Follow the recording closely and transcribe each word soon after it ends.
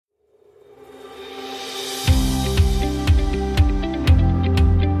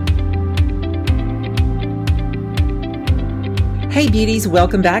Hey beauties,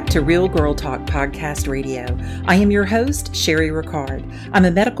 welcome back to Real Girl Talk Podcast Radio. I am your host, Sherry Ricard. I'm a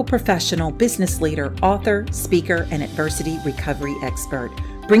medical professional, business leader, author, speaker, and adversity recovery expert,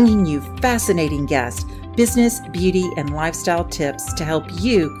 bringing you fascinating guests, business, beauty, and lifestyle tips to help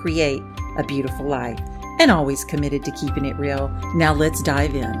you create a beautiful life. And always committed to keeping it real. Now let's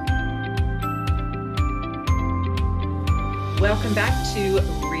dive in. Welcome back to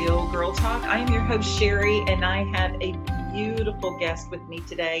Real Girl Talk. I am your host, Sherry, and I have a beautiful guest with me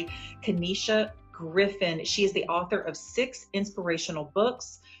today, Kennisha Griffin. She is the author of 6 inspirational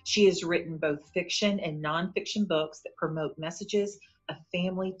books. She has written both fiction and nonfiction books that promote messages of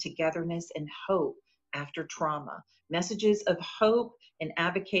family togetherness and hope after trauma. Messages of hope and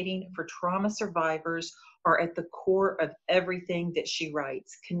advocating for trauma survivors are at the core of everything that she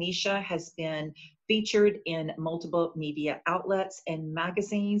writes. Kennisha has been featured in multiple media outlets and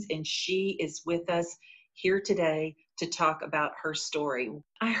magazines, and she is with us here today to talk about her story.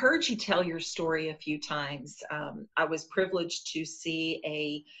 I heard you tell your story a few times. I was privileged to see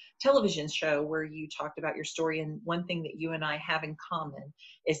a television show where you talked about your story, and one thing that you and I have in common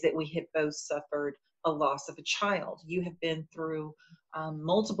is that we have both suffered a loss of a child. You have been through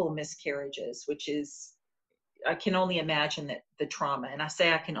multiple miscarriages, which is, I can only imagine that the trauma, and I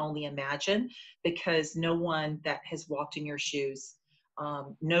say I can only imagine because no one that has walked in your shoes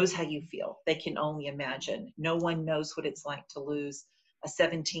knows how you feel. They can only imagine. No one knows what it's like to lose a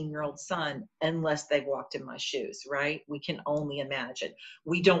 17-year-old son unless they walked in my shoes, right? We can only imagine.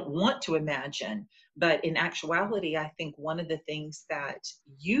 We don't want to imagine, but in actuality, I think one of the things that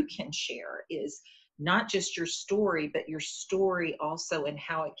you can share is not just your story, but your story also and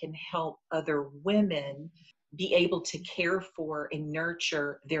how it can help other women be able to care for and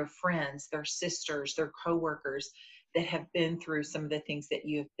nurture their friends, their sisters, their coworkers that have been through some of the things that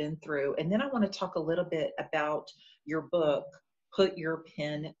you have been through. And then I want to talk a little bit about your book, Put Your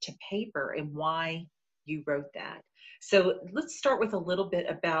Pen to Paper, and why you wrote that. So let's start with a little bit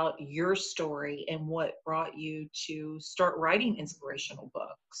about your story and what brought you to start writing inspirational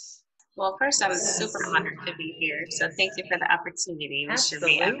books. Well, first, I'm super honored to be here. So thank you for the opportunity.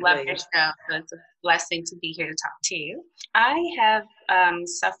 Absolutely. I love your show. So it's a blessing to be here to talk to you. I have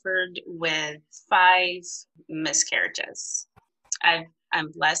suffered with 5 miscarriages.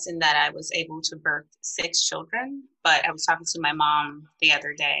 I'm blessed in that I was able to birth 6 children, but I was talking to my mom the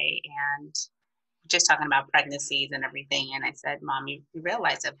other day and just talking about pregnancies and everything. And I said, Mom, you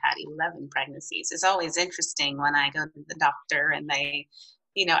realize I've had 11 pregnancies. It's always interesting when I go to the doctor and they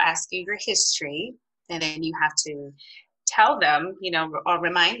ask you your history, and then you have to tell them, or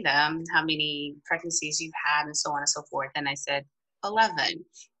remind them how many pregnancies you've had and so on and so forth. And I said, 11.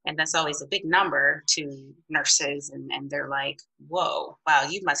 And that's always a big number to nurses. And they're like, whoa, wow,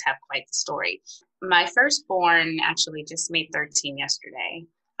 you must have quite the story. My firstborn actually just made 13 yesterday.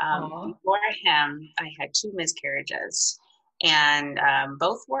 Before him, I had 2 miscarriages, and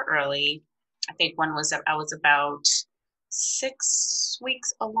both were early. I think one was, I was about 6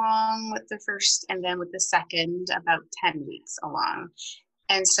 weeks along with the first, and then with the second, about 10 weeks along.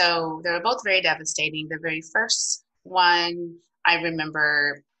 And so they were both very devastating. The very first one, I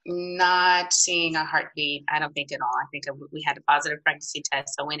remember not seeing a heartbeat, I don't think at all. I think we had a positive pregnancy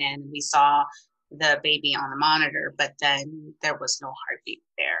test. I went in and we saw the baby on the monitor, but then there was no heartbeat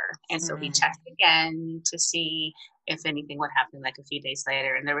there. And so we checked again to see if anything would happen like a few days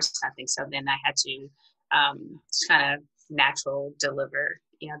later, and there was nothing. So then I had to kind of natural deliver,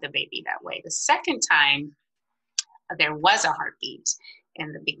 the baby that way. The second time, there was a heartbeat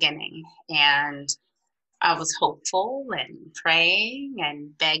in the beginning, and I was hopeful and praying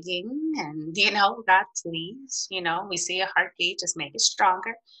and begging and, God, please, we see a heartbeat, just make it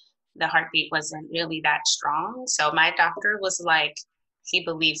stronger. The heartbeat wasn't really that strong. So my doctor was like, he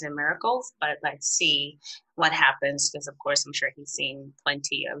believes in miracles, but let's see what happens. Because of course, I'm sure he's seen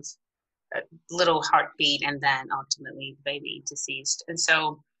plenty of little heartbeat and then ultimately baby deceased. And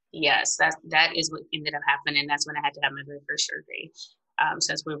so, yes, that is what ended up happening. That's when I had to have my very first surgery,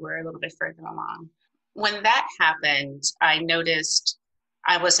 since we were a little bit further along. When that happened, I noticed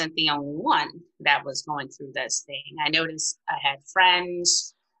I wasn't the only one that was going through this thing. I noticed I had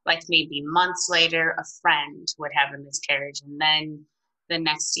friends, like maybe months later, a friend would have a miscarriage. And then the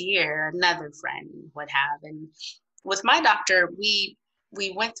next year, another friend would have. And with my doctor, we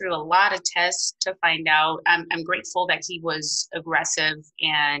went through a lot of tests to find out. I'm grateful that he was aggressive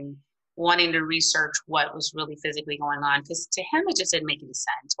and wanting to research what was really physically going on, because to him, it just didn't make any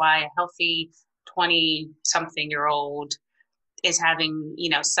sense. Why a healthy 20-something-year-old is having,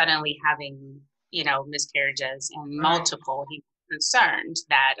 suddenly having, miscarriages and multiple. He was concerned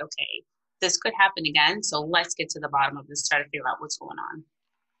that, okay, this could happen again. So let's get to the bottom of this, try to figure out what's going on.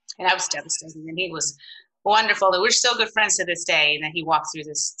 And I was devastated. And he was wonderful. And we're still good friends to this day. And then he walked through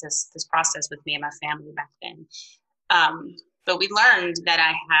this process with me and my family back then. But we learned that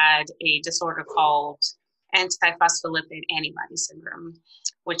I had a disorder called antiphospholipid antibody syndrome,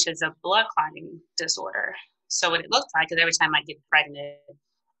 which is a blood clotting disorder. So what it looked like is every time I get pregnant,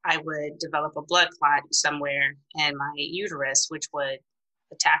 I would develop a blood clot somewhere in my uterus, which would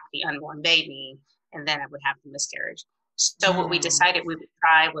attack the unborn baby, and then I would have the miscarriage. So what we decided we would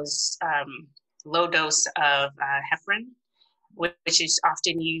try was low dose of heparin, which is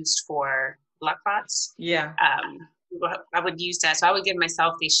often used for blood clots. Yeah. I would use that. So I would give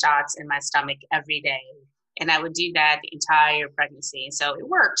myself these shots in my stomach every day. And I would do that the entire pregnancy. And so it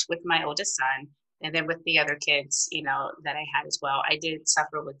worked with my oldest son. And then with the other kids, that I had as well. I did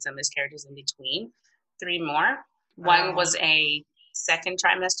suffer with some miscarriages in between, 3 more. One was a second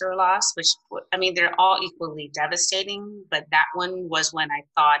trimester loss, which, they're all equally devastating. But that one was when I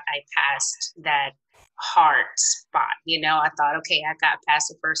thought I passed that hard spot. I thought, okay, I got past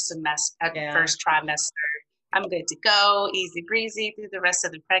the first trimester. I'm good to go, easy breezy through the rest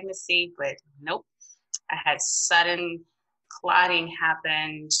of the pregnancy. But nope, I had sudden clotting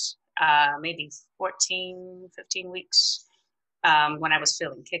happened maybe 14, 15 weeks when I was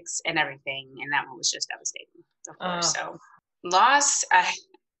feeling kicks and everything. And that one was just devastating, of course. So loss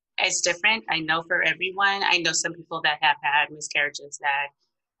is different. I know for everyone. I know some people that have had miscarriages that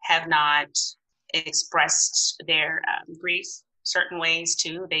have not expressed their grief certain ways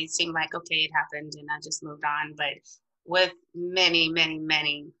too. They seem like, okay, it happened and I just moved on. But with many, many,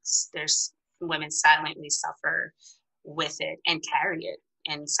 many, there's women silently suffer with it and carry it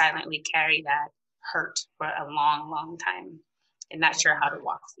and silently carry that hurt for a long, long time and not sure how to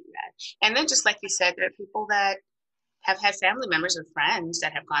walk through that. And then just like you said, there are people that have had family members or friends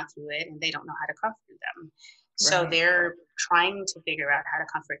that have gone through it and they don't know how to comfort them. So they're trying to figure out how to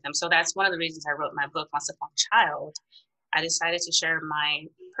comfort them. So that's one of the reasons I wrote my book, Once Upon a Child. I decided to share my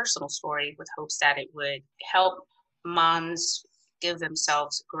personal story with hopes that it would help moms give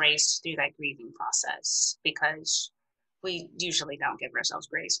themselves grace through that grieving process, because we usually don't give ourselves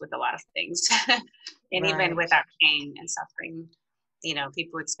grace with a lot of things. And even with our pain and suffering,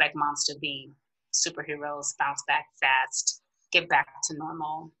 people expect moms to be superheroes, bounce back fast, get back to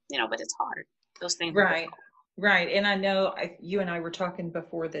normal, but it's hard. Those things are difficult. Right. And I know you and I were talking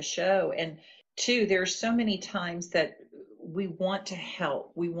before the show, and too, there's so many times that we want to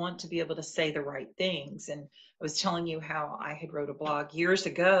help. We want to be able to say the right things. And I was telling you how I had wrote a blog years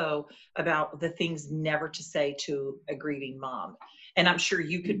ago about the things never to say to a grieving mom. And I'm sure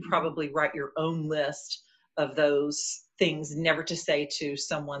you could probably write your own list of those things never to say to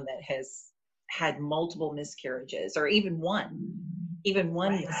someone that has had multiple miscarriages, or even one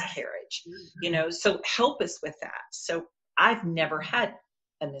miscarriage, so help us with that. So I've never had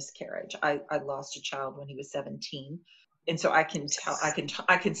a miscarriage. I lost a child when he was 17. And so I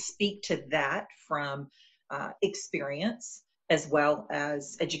can speak to that from experience as well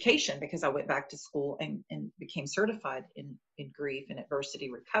as education, because I went back to school and became certified in grief and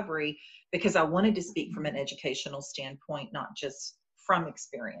adversity recovery, because I wanted to speak from an educational standpoint, not just from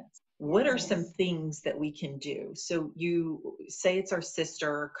experience. What are some things that we can do? So you say it's our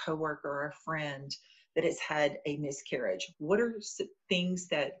sister, coworker, or friend that has had a miscarriage. What are things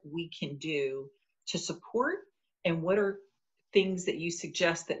that we can do to support, and what are things that you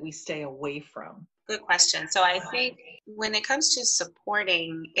suggest that we stay away from? Good question. So I think when it comes to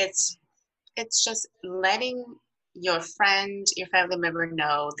supporting, it's just letting your friend, your family member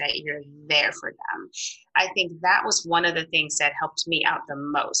know that you're there for them. I think that was one of the things that helped me out the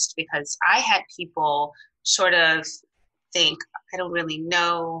most, because I had people sort of think, I don't really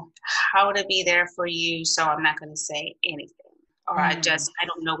know how to be there for you, so I'm not going to say anything. Or I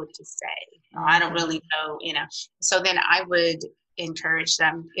don't know what to say. Or I don't really know, So then I would encourage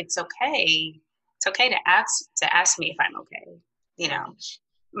them, it's okay. It's okay to ask me if I'm okay.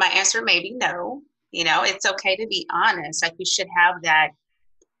 My answer may be no. It's okay to be honest. Like, we should have that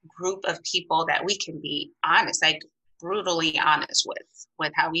group of people that we can be honest, like brutally honest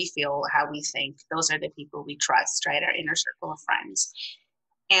with how we feel, how we think. Those are the people we trust, right? Our inner circle of friends.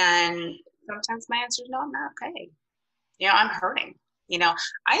 And sometimes my answer is no, I'm not okay. I'm hurting.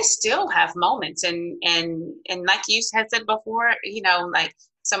 I still have moments, and like you had said before, like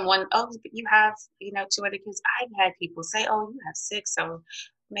someone, oh, but you have, 2 other kids. I've had people say, oh, you have 6, so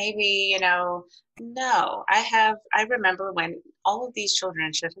maybe, no. I remember when all of these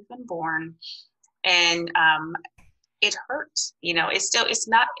children should have been born, and it hurts. It's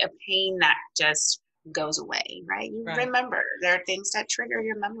not a pain that just goes away, right? You Right. remember there are things that trigger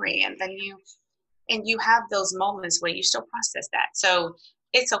your memory, and then you have those moments where you still process that. So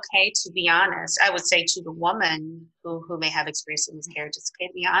it's okay to be honest. I would say to the woman who may have experienced a miscarriage, it's okay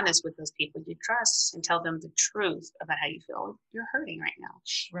to be honest with those people you trust and tell them the truth about how you feel. You're hurting right now.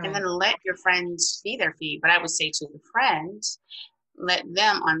 And Right. then let your friends be there for you. But I would say to the friends, let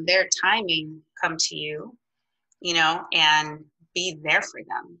them on their timing come to you, and be there for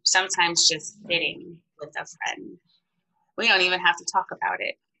them. Sometimes just sitting with a friend. We don't even have to talk about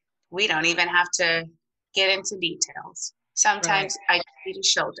it. We don't even have to get into details. Right. Sometimes I just need a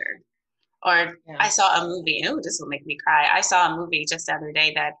shoulder. Or Yeah. I saw a movie. Oh, this will make me cry. I saw a movie just the other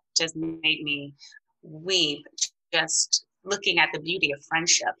day that just made me weep, just looking at the beauty of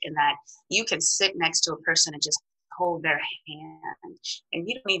friendship, in that you can sit next to a person and just hold their hand, and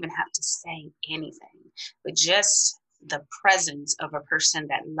you don't even have to say anything, but just the presence of a person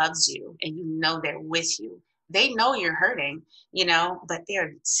that loves you and they're with you. They know you're hurting, but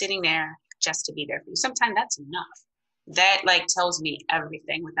they're sitting there just to be there for you. Sometimes that's enough. That tells me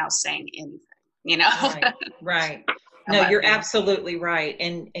everything without saying anything. Right. Right. I No, love you're you. absolutely right.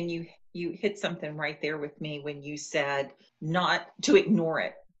 And you hit something right there with me when you said not to ignore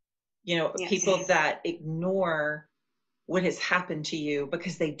it. People Yes. that ignore what has happened to you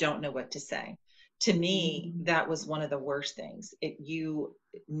because they don't know what to say. To me, that was one of the worst things. You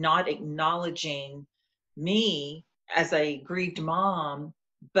not acknowledging me as a grieved mom,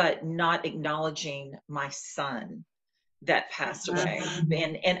 but not acknowledging my son that passed away.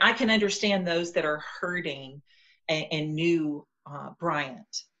 And I can understand those that are hurting and knew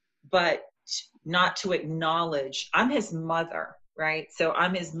Bryant, but not to acknowledge I'm his mother, right? So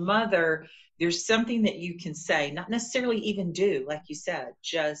I'm his mother. There's something that you can say, not necessarily even do, like you said,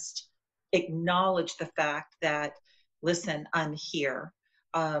 just acknowledge the fact that, listen, I'm here.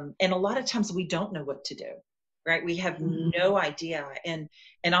 And a lot of times we don't know what to do, right? We have no idea. And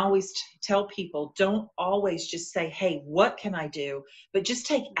I always tell people, don't always just say, hey, what can I do? But just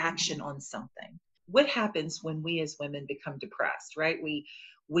take action on something. What happens when we as women become depressed, right?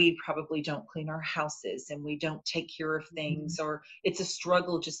 We probably don't clean our houses and we don't take care of things, or it's a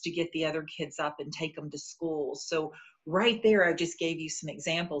struggle just to get the other kids up and take them to school. So right there, I just gave you some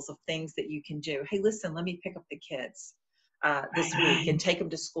examples of things that you can do. Hey, listen, let me pick up the kids this week and take them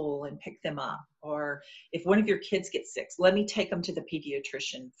to school and pick them up. Or if one of your kids gets sick, let me take them to the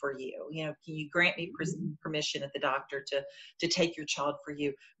pediatrician for you. Can you grant me permission at the doctor to take your child for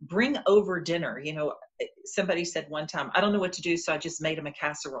you? Bring over dinner. Somebody said one time, I don't know what to do, so I just made them a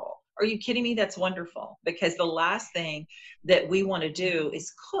casserole. Are you kidding me? That's wonderful, because the last thing that we want to do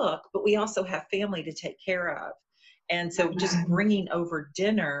is cook, but we also have family to take care of. And so just bringing over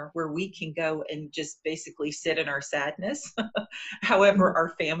dinner where we can go and just basically sit in our sadness, however our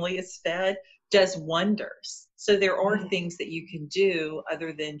family is fed, does wonders. So there are things that you can do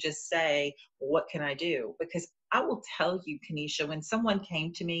other than just say, what can I do? Because I will tell you, Kennisha, when someone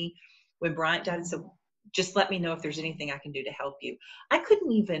came to me when Bryant died and said, just let me know if there's anything I can do to help you, I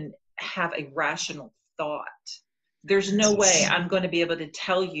couldn't even have a rational thought. There's no way I'm going to be able to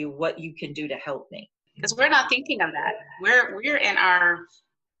tell you what you can do to help me. Because we're not thinking of that. We're in our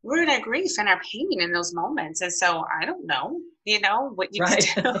grief and our pain in those moments. And so I don't know, what you Right.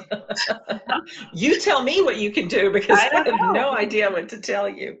 can do. You tell me what you can do, because I I don't have know. no idea what to tell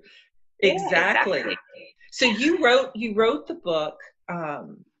you. Yeah, Exactly. exactly. So you wrote the book,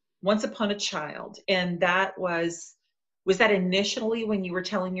 Once Upon a Child, and that was that initially when you were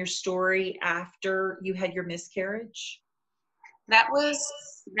telling your story after you had your miscarriage? That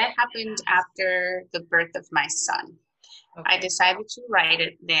happened after the birth of my son. I Okay. decided to write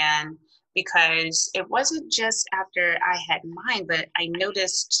it then because it wasn't just after I had mine, but I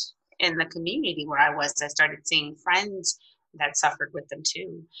noticed in the community where I started seeing friends that suffered with them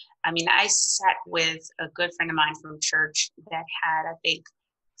too. I mean, I sat with a good friend of mine from church that had, I think,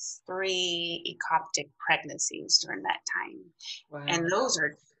 3 ectopic pregnancies during that time. Wow. And those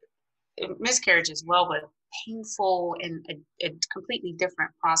are miscarriage as well, but painful and a completely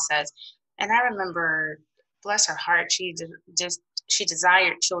different process. And I remember, bless her heart, she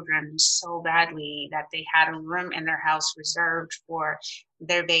desired children so badly that they had a room in their house reserved for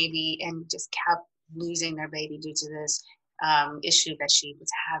their baby, and just kept losing their baby due to this issue that she was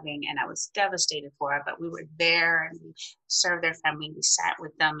having. And I was devastated for her, but we were there and we served their family. We sat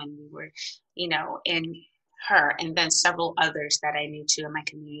with them and we were, in her, and then several others that I knew too in my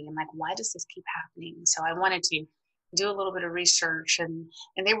community. I'm like, why does this keep happening? So I wanted to do a little bit of research, and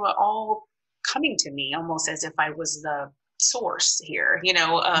they were all coming to me almost as if I was the source here,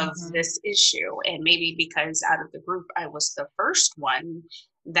 of this issue. And maybe because out of the group, I was the first one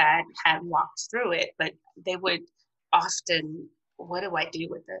that had walked through it, but they would often, what do I do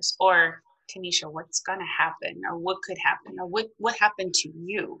with this? Or Kennisha, what's going to happen? Or what could happen? Or what happened to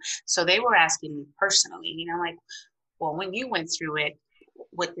you? So they were asking me personally, like, well, when you went through it,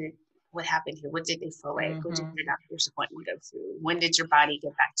 what happened here? What did they feel like? What did your doctor's appointment go through? When did your body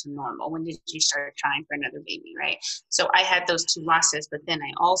get back to normal? When did you start trying for another baby, right? So I had those two losses, but then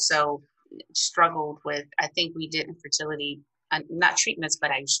I also struggled with, I think we did infertility, not treatments,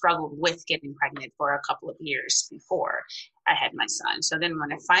 but I struggled with getting pregnant for a couple of years before I had my son. So then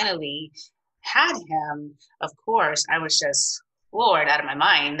when I finally had him, of course, I was just floored out of my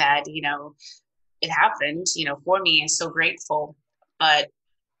mind that, it happened, for me, and so grateful. But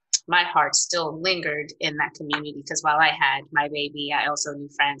my heart still lingered in that community, because while I had my baby, I also knew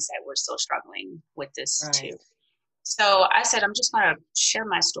friends that were still struggling with this too. So I said, I'm just going to share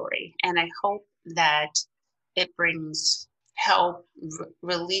my story, and I hope that it brings help,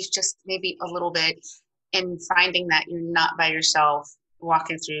 relief, just maybe a little bit, in finding that you're not by yourself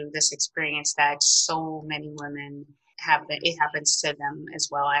walking through this experience that so many women have. It happens to them as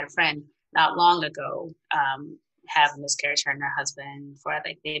well. I had a friend not long ago have a miscarriage, her and her husband, for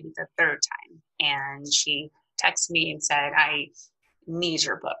like maybe the third time. And she texted me and said, I need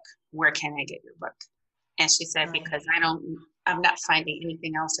your book. Where can I get your book? And she said, because I'm not finding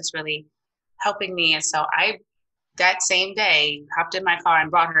anything else that's really helping me. And so I, that same day, hopped in my car and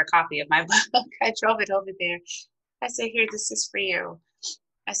brought her a copy of my book. I drove it over there. I said, here, this is for you.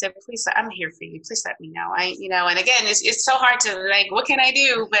 I said, please, I'm here for you. Please let me know. And again, it's so hard to like, what can I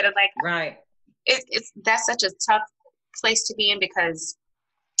do? But like, that's such a tough place to be in, because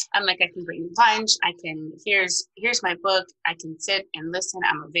I'm like, I can bring you lunch. Here's my book. I can sit and listen.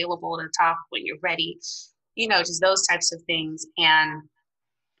 I'm available to talk when you're ready, just those types of things. And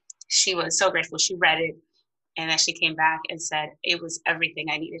she was so grateful. She read it. And then she came back and said, it was everything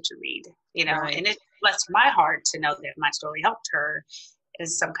I needed to read, and it blessed my heart to know that my story helped her in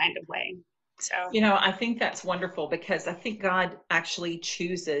some kind of way. So, I think that's wonderful, because I think God actually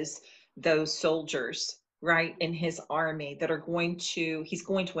chooses those soldiers, right, in his army that are he's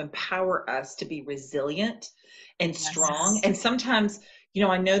going to empower us to be resilient and strong. Yes. And sometimes,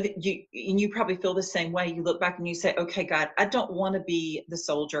 I know that you probably feel the same way. You look back and you say, okay, God, I don't want to be the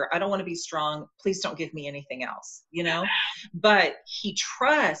soldier. I don't want to be strong. Please don't give me anything else, but he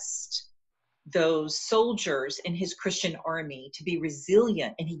trusts those soldiers in his Christian army to be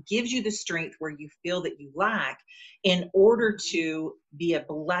resilient, and he gives you the strength where you feel that you lack, in order to be a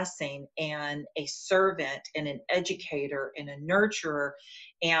blessing and a servant and an educator and a nurturer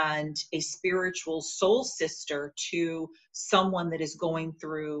and a spiritual soul sister to someone that is going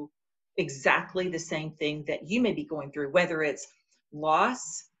through exactly the same thing that you may be going through, whether it's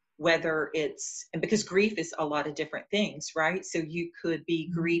loss, and because grief is a lot of different things, right? So you could be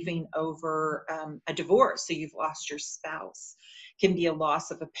grieving over a divorce. So you've lost your spouse. It can be a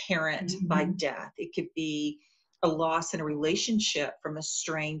loss of a parent by death. It could be a loss in a relationship from a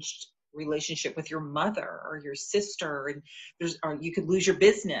estranged relationship with your mother or your sister. And or you could lose your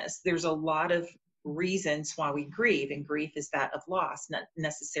business. There's a lot of reasons why we grieve, and grief is that of loss, not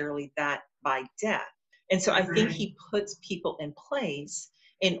necessarily that by death. And so I think he puts people in place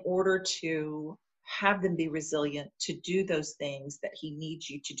in order to have them be resilient to do those things that he needs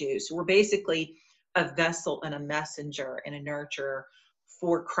you to do. So we're basically a vessel and a messenger and a nurturer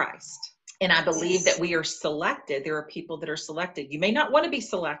for Christ. And I believe that we are selected. There are people that are selected. You may not want to be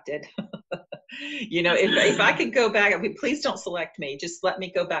selected. If I could go back, please don't select me. Just let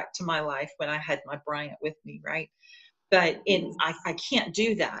me go back to my life when I had my Bryant with me, right? But I can't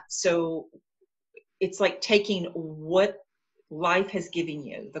do that. So it's like taking what life has given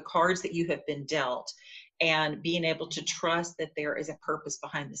you, the cards that you have been dealt, and being able to trust that there is a purpose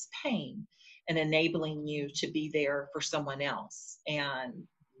behind this pain, and enabling you to be there for someone else. And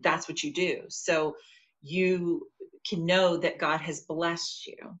that's what you do. So you can know that God has blessed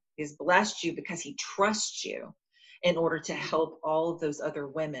you. He's blessed you because he trusts you in order to help all of those other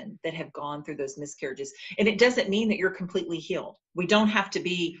women that have gone through those miscarriages. And it doesn't mean that you're completely healed. We don't have to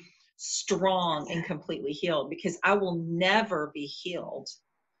be strong and completely healed, because I will never be healed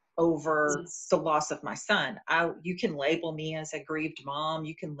over the loss of my son. You can label me as a grieved mom.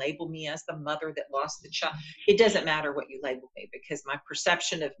 You can label me as the mother that lost the child. It doesn't matter what you label me, because my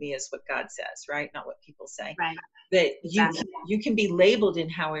perception of me is what God says, right? Not what people say. Right. That you can be labeled in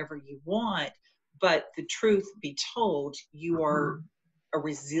however you want, but the truth be told, you are a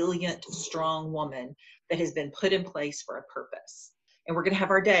resilient, strong woman that has been put in place for a purpose. and we're going to have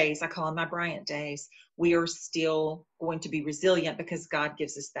our days. I call them my Bryant days. We are still going to be resilient because God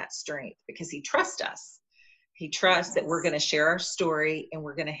gives us that strength, because he trusts us. He trusts that we're going to share our story and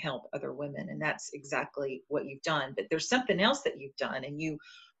we're going to help other women. And that's exactly what you've done. But there's something else that you've done, and you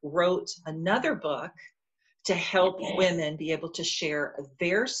wrote another book to help women be able to share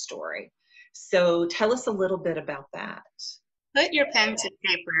their story. So tell us a little bit about that. Put Your Pen to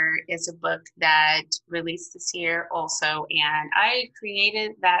Paper is a book that released this year also, and I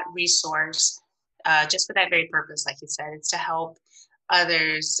created that resource just for that very purpose. Like you said, it's to help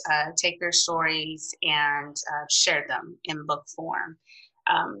others take their stories and share them in book form.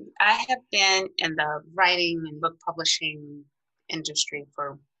 I have been in the writing and book publishing industry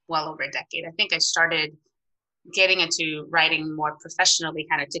for well over a decade. I think I started getting into writing more professionally,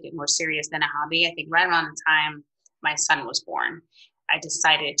 kind of took it more serious than a hobby. I think right around the time my son was born, I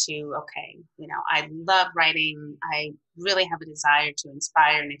decided to, okay, I love writing. I really have a desire to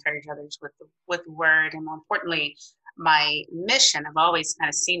inspire and encourage others with the word. And more importantly, my mission, I've always kind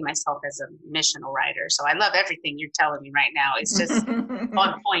of seen myself as a missional writer. So I love everything you're telling me right now. It's just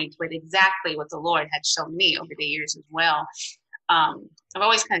on point with exactly what the Lord had shown me over the years as well. I've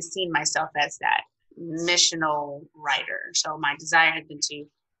always kind of seen myself as that missional writer. So my desire had been to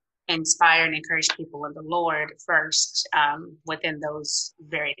inspire and encourage people in the Lord first, within those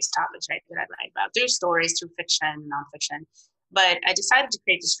various topics, right, that I write about, through stories, through fiction, nonfiction. But I decided to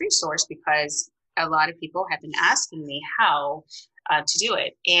create this resource because a lot of people have been asking me how to do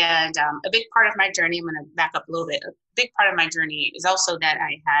it. And a big part of my journey, I'm going to back up a little bit, a big part of my journey is also that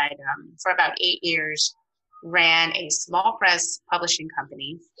I had, for about 8 years, ran a small press publishing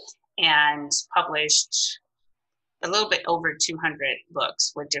company and published a little bit over 200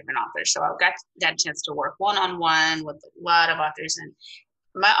 books with different authors. So I got a chance to work one-on-one with a lot of authors. And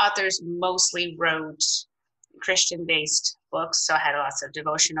my authors mostly wrote Christian-based books. So I had lots of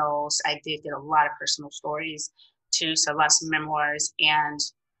devotionals. I did get a lot of personal stories too. So lots of memoirs. And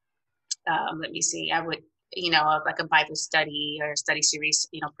let me see, I would, like a Bible study or study series,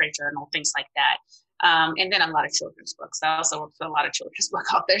 prayer journal, things like that. And then a lot of children's books. I also worked with a lot of children's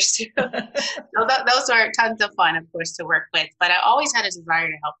book authors too. So those were tons of fun, of course, to work with. But I always had a desire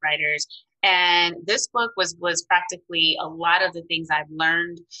to help writers. And this book was practically a lot of the things I've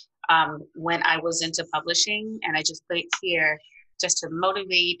learned when I was into publishing. And I just put it here just to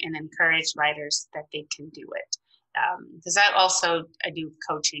motivate and encourage writers that they can do it. Because I do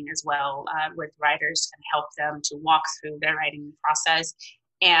coaching as well with writers and help them to walk through their writing process.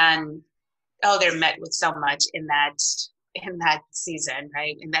 And they're met with so much in that season,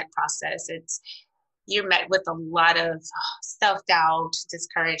 right? In that process, you're met with a lot of self-doubt,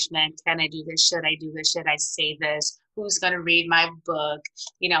 discouragement. Can I do this? Should I do this? Should I say this? Who's going to read my book?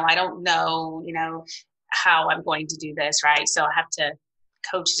 I don't know, how I'm going to do this, right? So I have to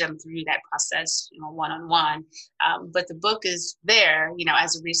coach them through that process, one-on-one. But the book is there,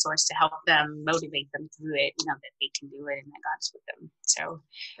 as a resource to help them, motivate them through it, that they can do it and that God's with them. So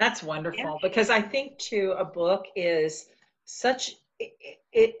that's wonderful, because I think too, a book is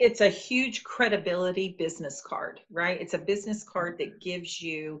it's a huge credibility business card, right? It's a business card that gives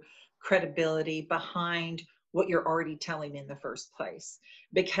you credibility behind what you're already telling in the first place,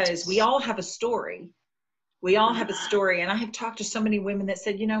 because we all have a story. We all have a story. And I have talked to so many women that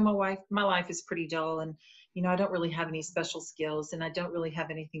said, my life is pretty dull, and, I don't really have any special skills, and I don't really have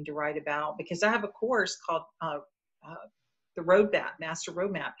anything to write about, because I have a course called the Roadmap, Master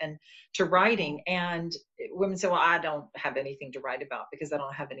Roadmap, and to writing. And women say, well, I don't have anything to write about because I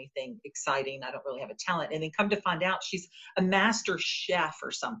don't have anything exciting. I don't really have a talent. And then come to find out she's a master chef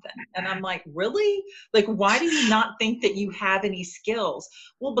or something. And I'm like, really? Like, why do you not think that you have any skills?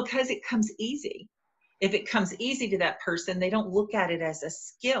 Well, because it comes easy. If it comes easy to that person, they don't look at it as a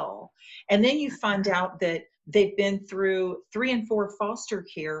skill. And then you find out that they've been through 3 and 4 foster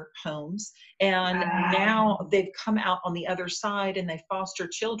care homes, and now they've come out on the other side and they foster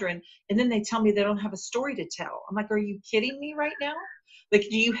children. And then they tell me they don't have a story to tell. I'm like, are you kidding me right now? Like,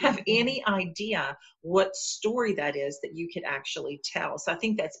 do you have any idea what story that is that you could actually tell? So I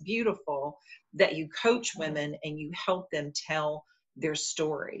think that's beautiful that you coach women and you help them tell their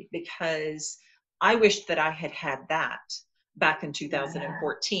story, because I wish that I had had that back in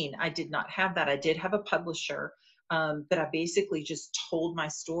 2014. I did not have that. I did have a publisher, but I basically just told my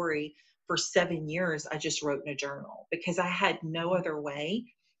story for 7 years. I just wrote in a journal because I had no other way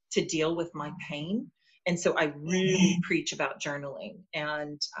to deal with my pain. And so I really preach about journaling.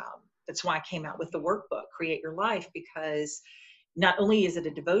 And that's why I came out with the workbook, Create Your Life, because not only is it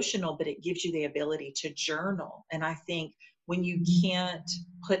a devotional, but it gives you the ability to journal. And I think when you can't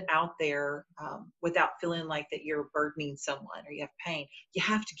put out there without feeling like that you're burdening someone or you have pain. You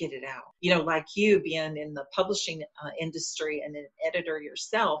have to get it out. You know, like you being in the publishing industry and an editor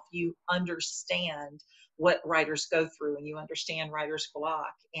yourself, you understand what writers go through and you understand writer's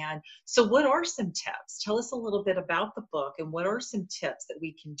block. And so what are some tips? Tell us a little bit about the book and what are some tips that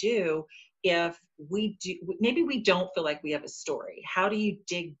we can do if we do, maybe we don't feel like we have a story. How do you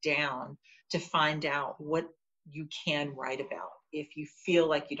dig down to find out what you can write about if you feel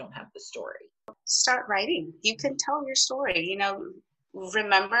like you don't have the story? Start writing. You can tell your story.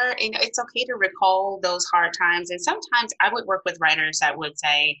 Remember, it's okay to recall those hard times. And sometimes I would work with writers that would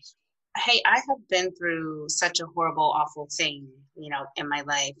say, hey, I have been through such a horrible, awful thing, in my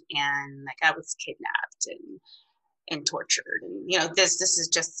life. And like I was kidnapped and tortured. And, this is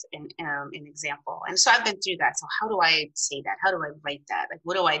just an example. And so I've been through that. So how do I say that? How do I write that? Like,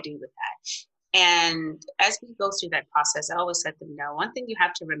 what do I do with that? And as we go through that process, I always let them know, one thing you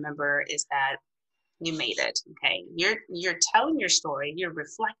have to remember is that you made it. Okay. You're telling your story, you're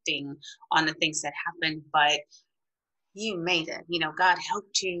reflecting on the things that happened, but you made it. God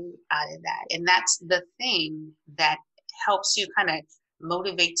helped you out of that. And that's the thing that helps you kind of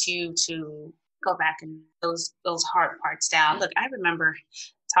motivate you to go back and those hard parts down. Look, I remember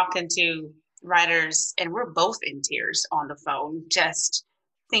talking to writers and we're both in tears on the phone, just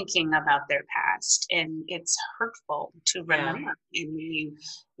thinking about their past, and it's hurtful to remember. Yeah. And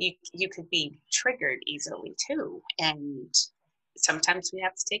you could be triggered easily too. And sometimes we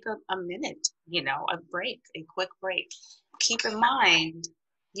have to take a minute, a break, a quick break. Keep in mind,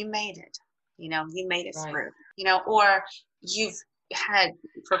 you made it. You made it through. Or you've had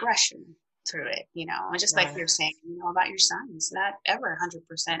progression through it. And just like you're saying, about your son, it's not ever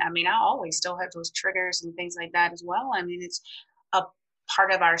 100%. I mean, I always still have those triggers and things like that as well. I mean, it's a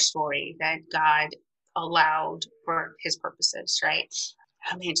part of our story that God allowed for his purposes, right?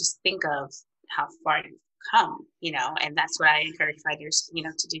 I mean, just think of how far you've come, and that's what I encourage writers,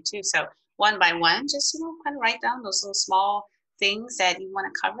 to do too. So one by one, just, kind of write down those little small things that you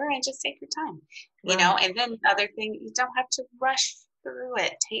want to cover and just take your time, and then the other thing, you don't have to rush through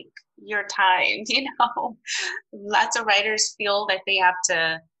it. Take your time, Lots of writers feel that they have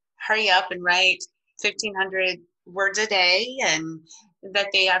to hurry up and write 1,500 words a day and that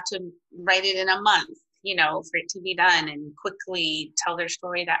they have to write it in a month, for it to be done and quickly tell their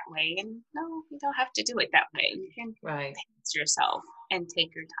story that way. And no, you don't have to do it that way. You can pace yourself and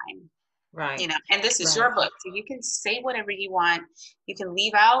take your time. Right. And this is your book. So you can say whatever you want. You can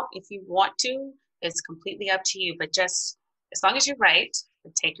leave out if you want to. It's completely up to you. But just as long as you write,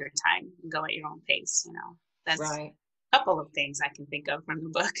 take your time and go at your own pace. That's a couple of things I can think of from the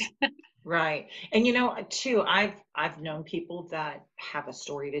book. Right. And too, I've known people that have a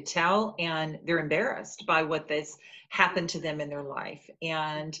story to tell and they're embarrassed by what that's happened to them in their life.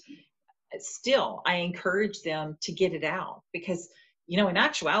 And still, I encourage them to get it out because, in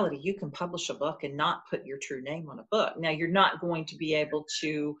actuality, you can publish a book and not put your true name on a book. Now, you're not going to be able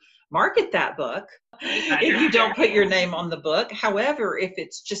to market that book if you don't put your name on the book. However, if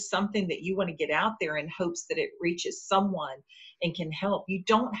it's just something that you want to get out there in hopes that it reaches someone and can help, you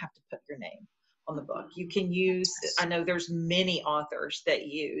don't have to put your name on the book. You can use, I know there's many authors that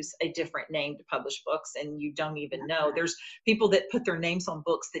use a different name to publish books and you don't even know. There's people that put their names on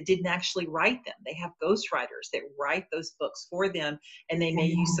books that didn't actually write them. They have ghostwriters that write those books for them and they may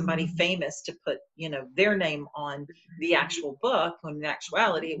use somebody famous to put, their name on the actual book when in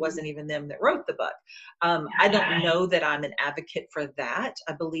actuality it wasn't even them that wrote the book. I don't know that I'm an advocate for that.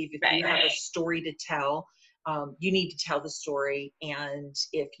 I believe if you have a story to tell, you need to tell the story. And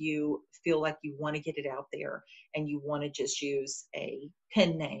if you feel like you want to get it out there and you want to just use a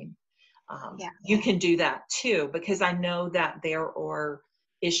pen name, you can do that too, because I know that there are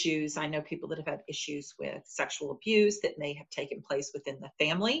issues. I know people that have had issues with sexual abuse that may have taken place within the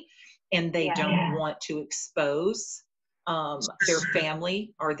family and they don't want to expose their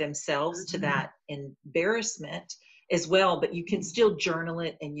family or themselves to that embarrassment as well. But you can still journal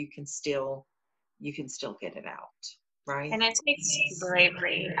it and you can still get it out, right? And it takes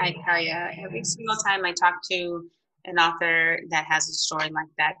bravery, I tell you. Every single time I talk to an author that has a story like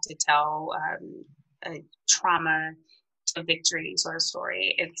that to tell, a trauma to victory sort of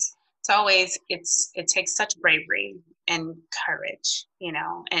story, it takes such bravery and courage,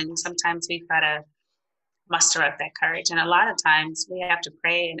 and sometimes we've got to muster up that courage. And a lot of times we have to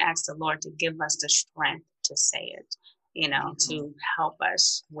pray and ask the Lord to give us the strength to say it, to help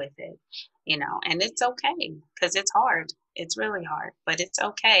us with it, and it's okay because it's hard. It's really hard, but it's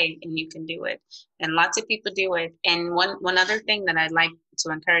okay. And you can do it. And lots of people do it. And one other thing that I'd like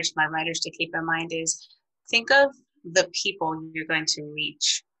to encourage my writers to keep in mind is think of the people you're going to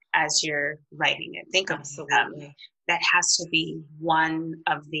reach as you're writing it. Think of Absolutely. That has to be one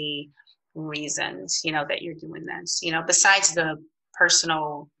of the reasons, that you're doing this, besides the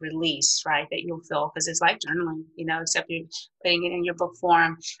personal release, right, that you'll feel, because it's like journaling, except you're putting it in your book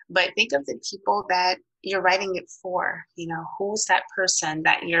form. But think of the people that you're writing it for. Who's that person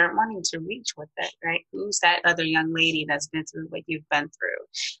that you're wanting to reach with it, right? Who's that other young lady that's been through what you've been through,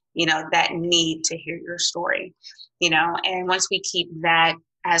 that need to hear your story, and once we keep that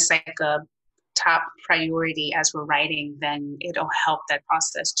as like a top priority as we're writing, then it'll help that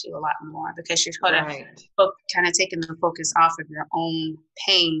process too a lot more, because you're kind of taking the focus off of your own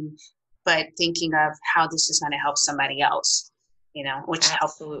pain, but thinking of how this is going to help somebody else, which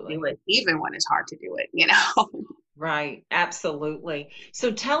helps do it even when it's hard to do it, Right. Absolutely. So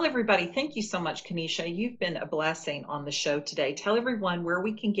tell everybody, thank you so much, Kennisha. You've been a blessing on the show today. Tell everyone where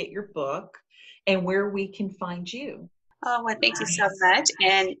we can get your book and where we can find you. Oh, well, thank you so much.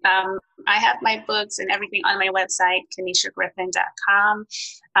 And I have my books and everything on my website, KennishaGriffin.com.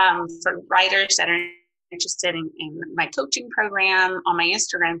 For writers that are interested in my coaching program, on my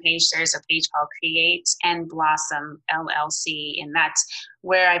Instagram page, there's a page called Create and Blossom LLC. And that's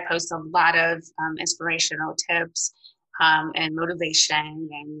where I post a lot of inspirational tips and motivation,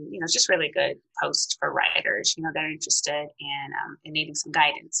 and just really good posts for writers that are interested in needing some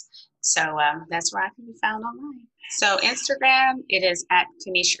guidance. So that's where I can be found online. So Instagram, it is at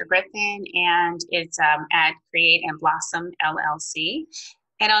Kennisha Griffin, and it's at Create and Blossom LLC.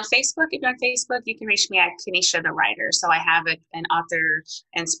 And on Facebook, if you're on Facebook, you can reach me at Kennisha the Writer. So I have an author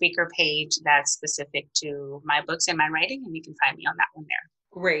and speaker page that's specific to my books and my writing, and you can find me on that one there.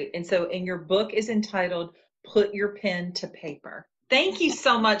 Great. And so, and your book is entitled Put Your Pen to Paper. Thank you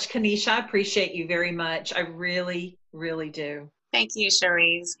so much, Kennisha. I appreciate you very much. I really, really do. Thank you,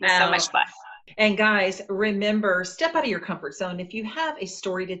 Cherise. It's been so much fun. And guys, remember, step out of your comfort zone. If you have a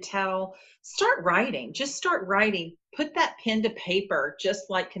story to tell, start writing. Just start writing. Put that pen to paper, just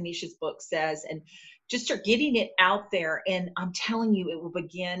like Kennisha's book says, and just start getting it out there. And I'm telling you, it will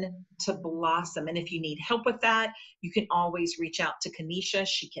begin to blossom. And if you need help with that, you can always reach out to Kennisha.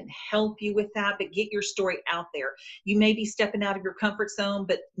 She can help you with that, but get your story out there. You may be stepping out of your comfort zone,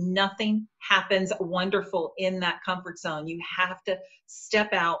 but nothing happens wonderful in that comfort zone. You have to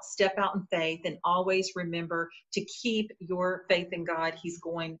step out in faith, and always remember to keep your faith in God. He's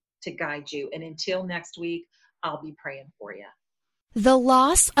going to guide you. And until next week, I'll be praying for you. The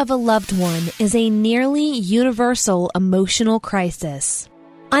loss of a loved one is a nearly universal emotional crisis.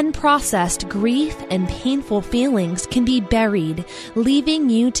 Unprocessed grief and painful feelings can be buried, leaving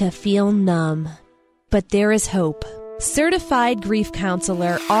you to feel numb. But there is hope. Certified grief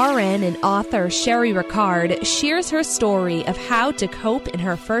counselor, RN, and author Sherry Ricard shares her story of how to cope in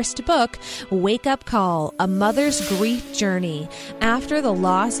her first book, Wake Up Call, A Mother's Grief Journey, after the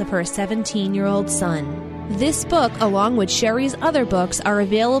loss of her 17-year-old son. This book, along with Sherry's other books, are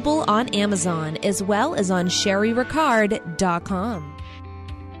available on Amazon as well as on SherryRicard.com.